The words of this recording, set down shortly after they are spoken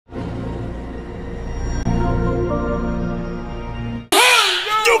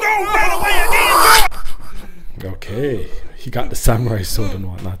Okay, he got the samurai sword and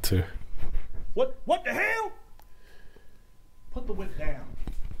whatnot too. What the hell? Put the whip down.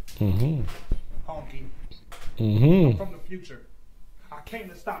 Mm-hmm. Honky. Mm-hmm. I'm from the future. I came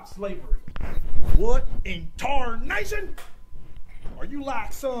to stop slavery. What in tarnation? Are you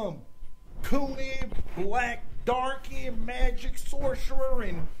like some coony, black, darky, magic sorcerer?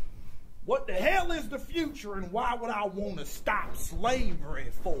 And what the hell is the future, and why would I want to stop slavery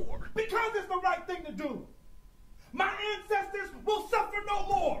for? Because it's the right thing to do. My ancestors will suffer no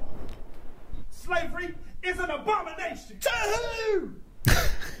more. Slavery is an abomination. To who?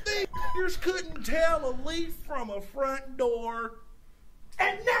 These f***ers couldn't tell a leaf from a front door.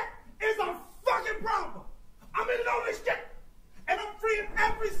 And that is a fucking problem. I'm in all this shit. And I'm freeing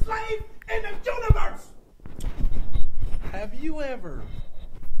every slave in the universe. Have you ever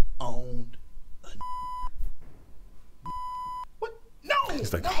owned a what? No.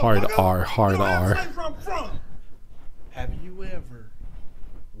 It's like hard R, hard R. Have you ever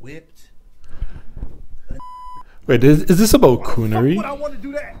whipped a Wait, is this about coonery? Would I want to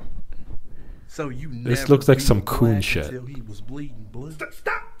do that? So you This looks like some coon shit. He was bleeding blood.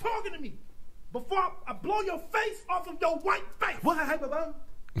 Stop talking to me before I blow your face off of your white face. What?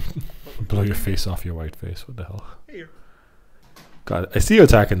 Blow your face off your white face. What the hell? Here. God, I see your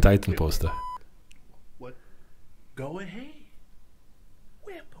Attack on Titan poster. What? Go ahead.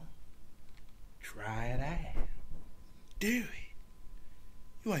 Whip him. Try it out. Do it.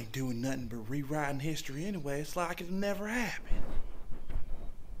 You ain't doing nothing but rewriting history anyway. It's like it never happened.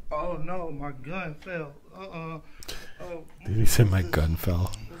 Oh no, my gun fell. Did he say my gun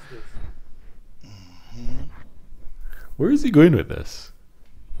fell? What's this? Where is he going with this?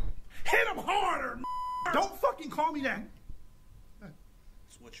 Hit him harder. Don't fucking call me that.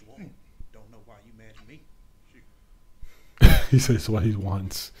 That's what you want. Don't know why you mad at me. Shoot. He says what he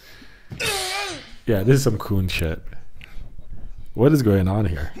wants. Yeah, this is some coon shit. What is going on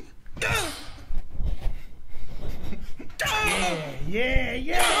here?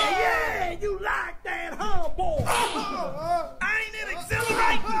 Yeah. You like that, huh, boy? Ain't it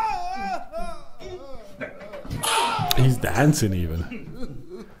exhilarating? He's dancing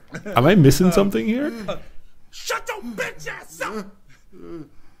even. Am I missing something here? Shut your bitch ass up!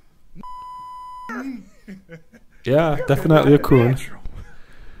 Yeah, definitely a coon.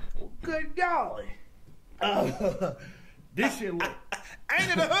 Good golly. This shit look.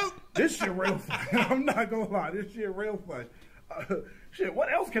 Ain't it a hoot? This shit real fun. I'm not gonna lie. This shit real fun. Shit,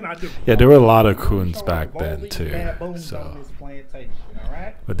 what else can I do? Yeah, there were a lot of coons back then too. So,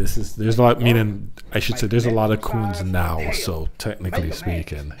 but there's a lot. Meaning, I should say, there's a lot of coons now. So technically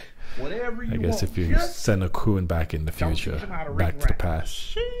speaking, I guess if you send a coon back in the future, back to the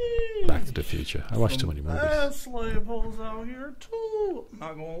past, back to the future. I watched too many movies. Slave hoes out here too. I'm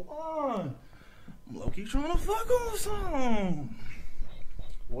not gonna lie. I'm low-key trying to fuck on some.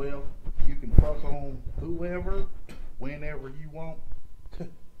 Well, you can fuck on whoever, whenever you want.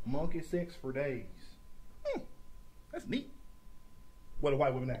 Monkey sex for days. That's neat. What a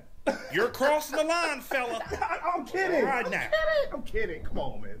white woman at? You're crossing the line, fella. I'm kidding. Right now. I'm kidding. Come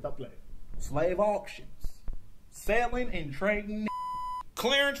on, man. Stop playing. Slave auctions. Selling and trading.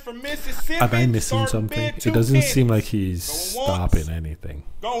 Clearance from Mississippi. Am I missing something? It doesn't seem like he's stopping anything.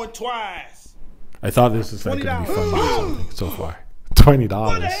 Going twice. I thought this was like going to be fun or something so far. $20.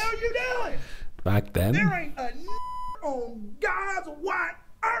 What the hell you doing? Back then? There ain't a on God's white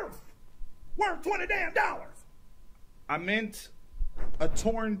earth worth $20 damn. I meant a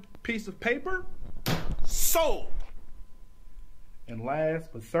torn piece of paper. Sold. And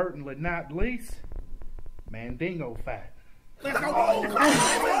last but certainly not least, Mandingo fat. Let's go. All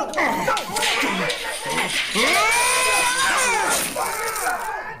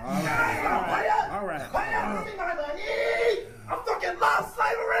right. I fucking love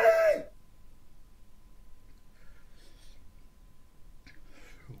slavery.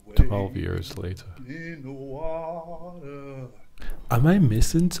 12 years later. In the water. Am I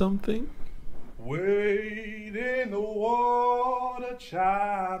missing something? Wade in the water,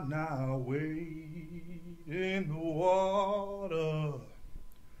 child, now wade in the water.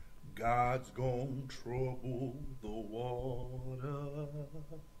 God's gonna trouble the water.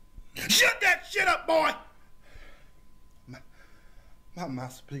 Shut that shit up, boy! My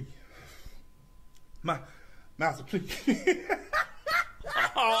master, please. My master, please.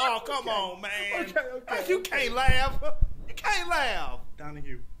 Oh, come on, man. Okay. You can't laugh. You can't laugh.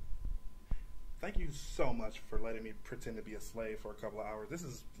 Donahue, thank you so much for letting me pretend to be a slave for a couple of hours. This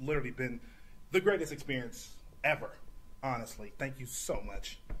has literally been the greatest experience ever. Honestly, thank you so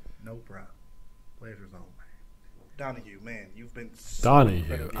much. No problem. Pleasure's all mine. Donahue, man, you've been so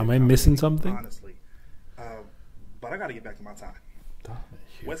Donahue. Am I missing something? Honestly. But I got to get back to my time. Donahue.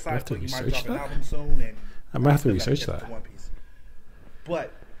 West I have Side to Fleet, you might research drop an that. album soon, and I might have to still gotta research catch up that. to One Piece.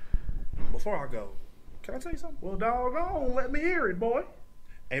 But before I go, can I tell you something? Well, doggone, let me hear it, boy.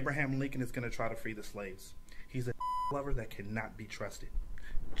 Abraham Lincoln is going to try to free the slaves. He's a lover that cannot be trusted.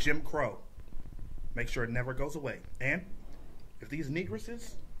 Jim Crow. Make sure it never goes away. And if these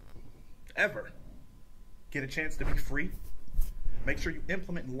negresses ever get a chance to be free, make sure you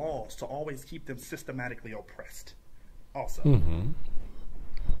implement laws to always keep them systematically oppressed. Also,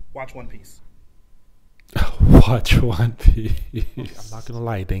 watch One Piece. Watch One Piece. I'm not gonna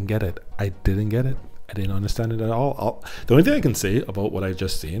lie, I didn't get it. I didn't understand it at all. The only thing I can say about what I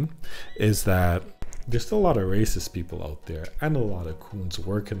just seen is that there's still a lot of racist people out there and a lot of coons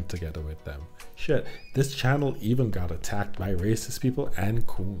working together with them. Shit, this channel even got attacked by racist people and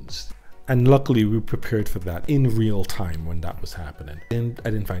coons. And luckily we prepared for that in real time when that was happening. And I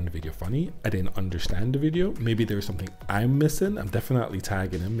didn't find the video funny. I didn't understand the video. Maybe there's something I'm missing. I'm definitely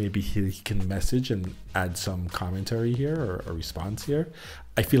tagging him. Maybe he can message and add some commentary here or a response here.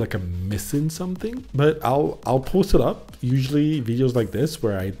 I feel like I'm missing something, but I'll post it up. Usually videos like this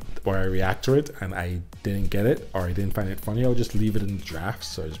where I react to it and I didn't get it or I didn't find it funny, I'll just leave it in the drafts.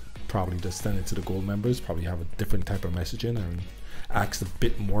 So I probably just send it to the gold members, probably have a different type of messaging and ask a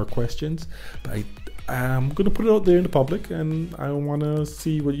bit more questions. But I'm gonna put it out there in the public and I want to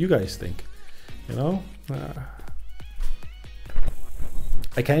see what you guys think. You know,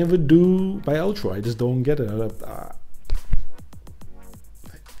 I can't even do my outro. I just don't get it.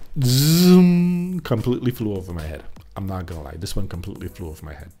 Zoom, completely flew over my head. I'm not gonna lie, this one completely flew over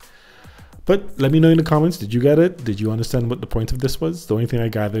my head. But let me know in the comments, did you get it? Did you understand what the point of this was? The only thing I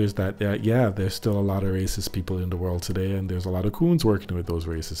gather is that, yeah, there's still a lot of racist people in the world today, and there's a lot of coons working with those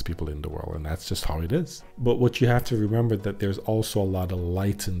racist people in the world, and that's just how it is. But what you have to remember that there's also a lot of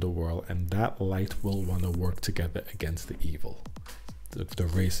light in the world, and that light will want to work together against the evil. The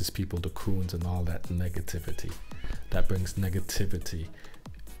racist people, the coons, and all that negativity. That brings negativity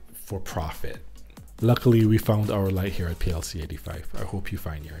for profit. Luckily, we found our light here at PLC 85. I hope you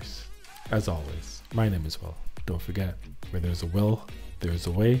find yours. As always, my name is Will. Don't forget, where there's a will, there's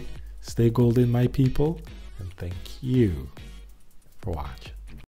a way. Stay golden, my people, and thank you for watching.